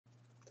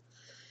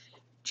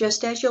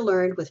Just as you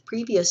learned with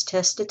previous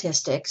test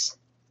statistics,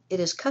 it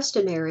is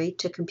customary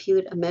to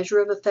compute a measure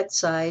of effect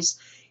size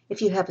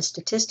if you have a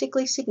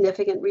statistically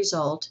significant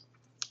result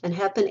and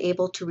have been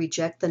able to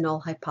reject the null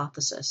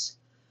hypothesis.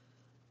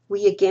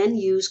 We again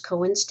use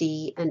Cohen's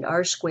d and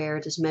r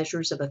squared as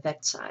measures of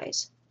effect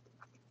size.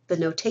 The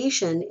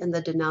notation in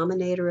the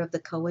denominator of the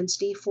Cohen's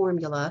d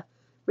formula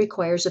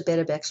requires a bit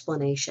of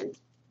explanation.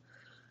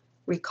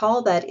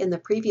 Recall that in the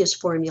previous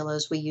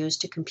formulas we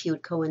used to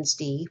compute Cohen's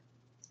d,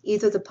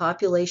 either the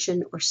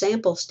population or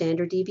sample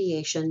standard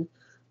deviation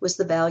was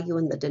the value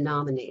in the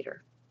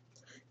denominator.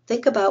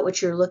 Think about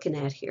what you're looking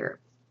at here.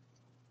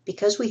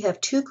 Because we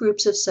have two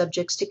groups of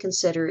subjects to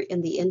consider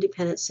in the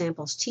independent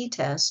samples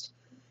t-test,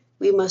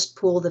 we must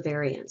pool the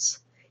variance,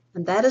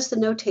 and that is the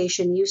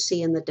notation you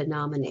see in the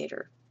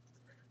denominator.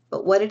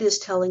 But what it is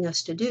telling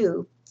us to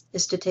do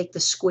is to take the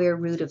square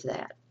root of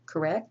that,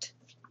 correct?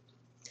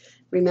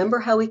 Remember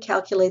how we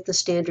calculate the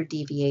standard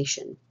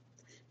deviation.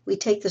 We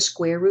take the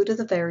square root of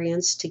the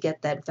variance to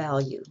get that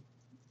value.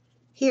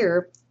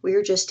 Here, we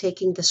are just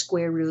taking the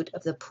square root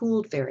of the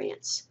pooled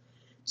variance.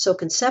 So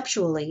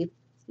conceptually,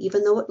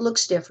 even though it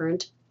looks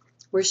different,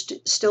 we're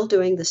still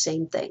doing the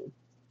same thing.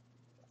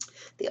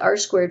 The r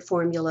squared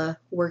formula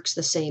works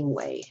the same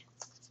way.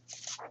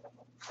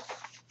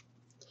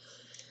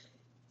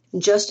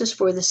 And just as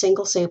for the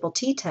single sample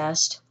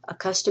t-test, a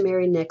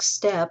customary next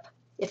step,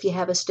 if you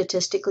have a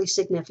statistically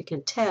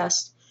significant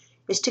test,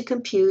 is to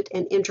compute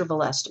an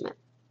interval estimate.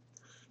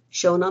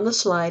 Shown on the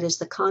slide is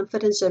the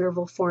confidence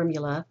interval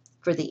formula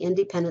for the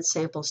independent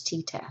samples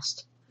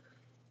t-test.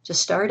 To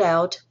start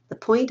out, the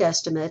point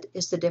estimate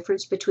is the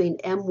difference between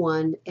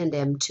M1 and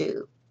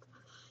M2.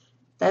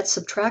 That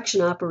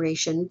subtraction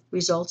operation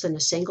results in a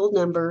single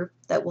number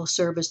that will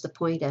serve as the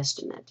point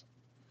estimate.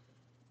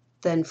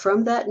 Then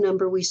from that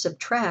number we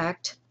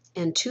subtract,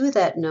 and to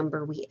that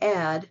number we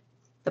add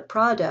the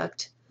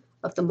product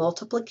of the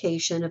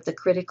multiplication of the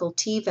critical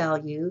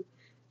t-value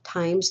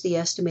times the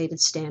estimated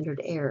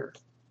standard error.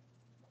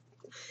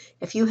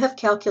 If you have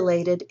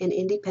calculated an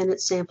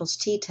independent samples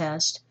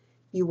t-test,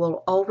 you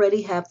will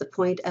already have the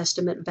point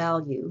estimate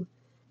value,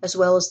 as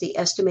well as the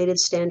estimated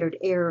standard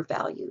error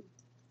value.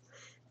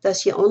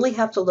 Thus, you only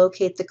have to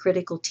locate the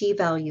critical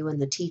t-value in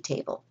the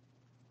t-table.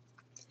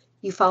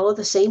 You follow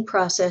the same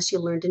process you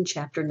learned in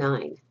Chapter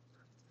 9.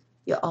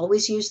 You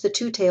always use the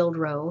two-tailed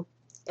row,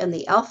 and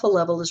the alpha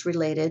level is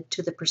related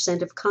to the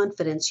percent of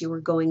confidence you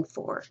are going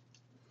for.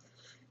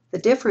 The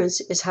difference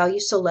is how you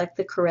select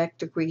the correct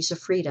degrees of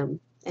freedom,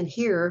 and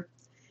here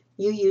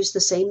you use the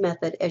same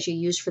method as you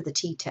used for the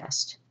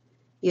t-test.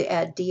 You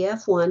add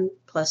df1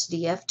 plus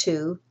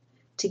df2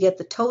 to get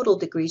the total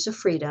degrees of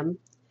freedom,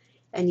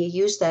 and you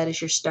use that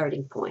as your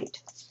starting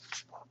point.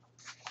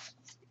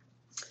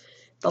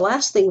 The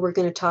last thing we're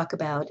going to talk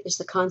about is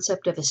the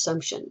concept of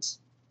assumptions.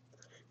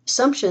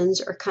 Assumptions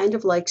are kind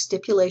of like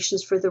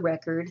stipulations for the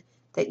record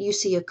that you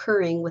see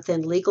occurring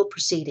within legal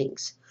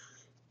proceedings.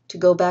 To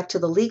go back to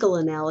the legal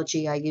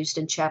analogy I used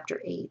in Chapter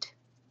 8.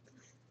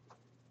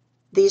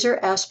 These are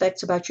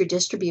aspects about your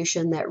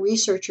distribution that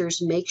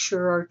researchers make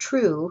sure are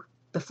true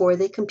before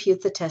they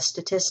compute the test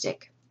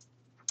statistic.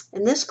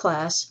 In this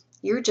class,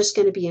 you're just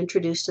going to be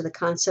introduced to the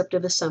concept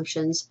of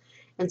assumptions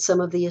and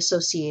some of the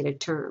associated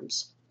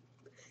terms.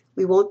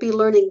 We won't be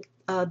learning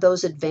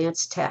those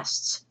advanced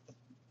tests.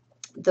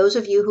 Those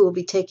of you who will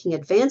be taking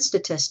advanced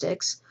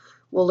statistics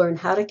will learn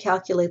how to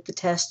calculate the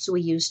tests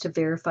we use to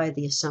verify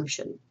the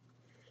assumption.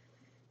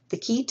 The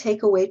key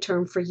takeaway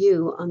term for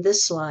you on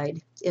this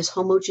slide is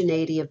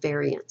homogeneity of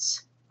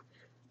variance.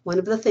 One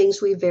of the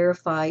things we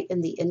verify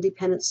in the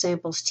independent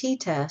samples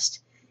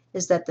t-test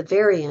is that the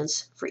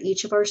variance for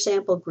each of our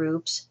sample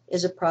groups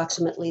is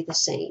approximately the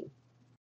same.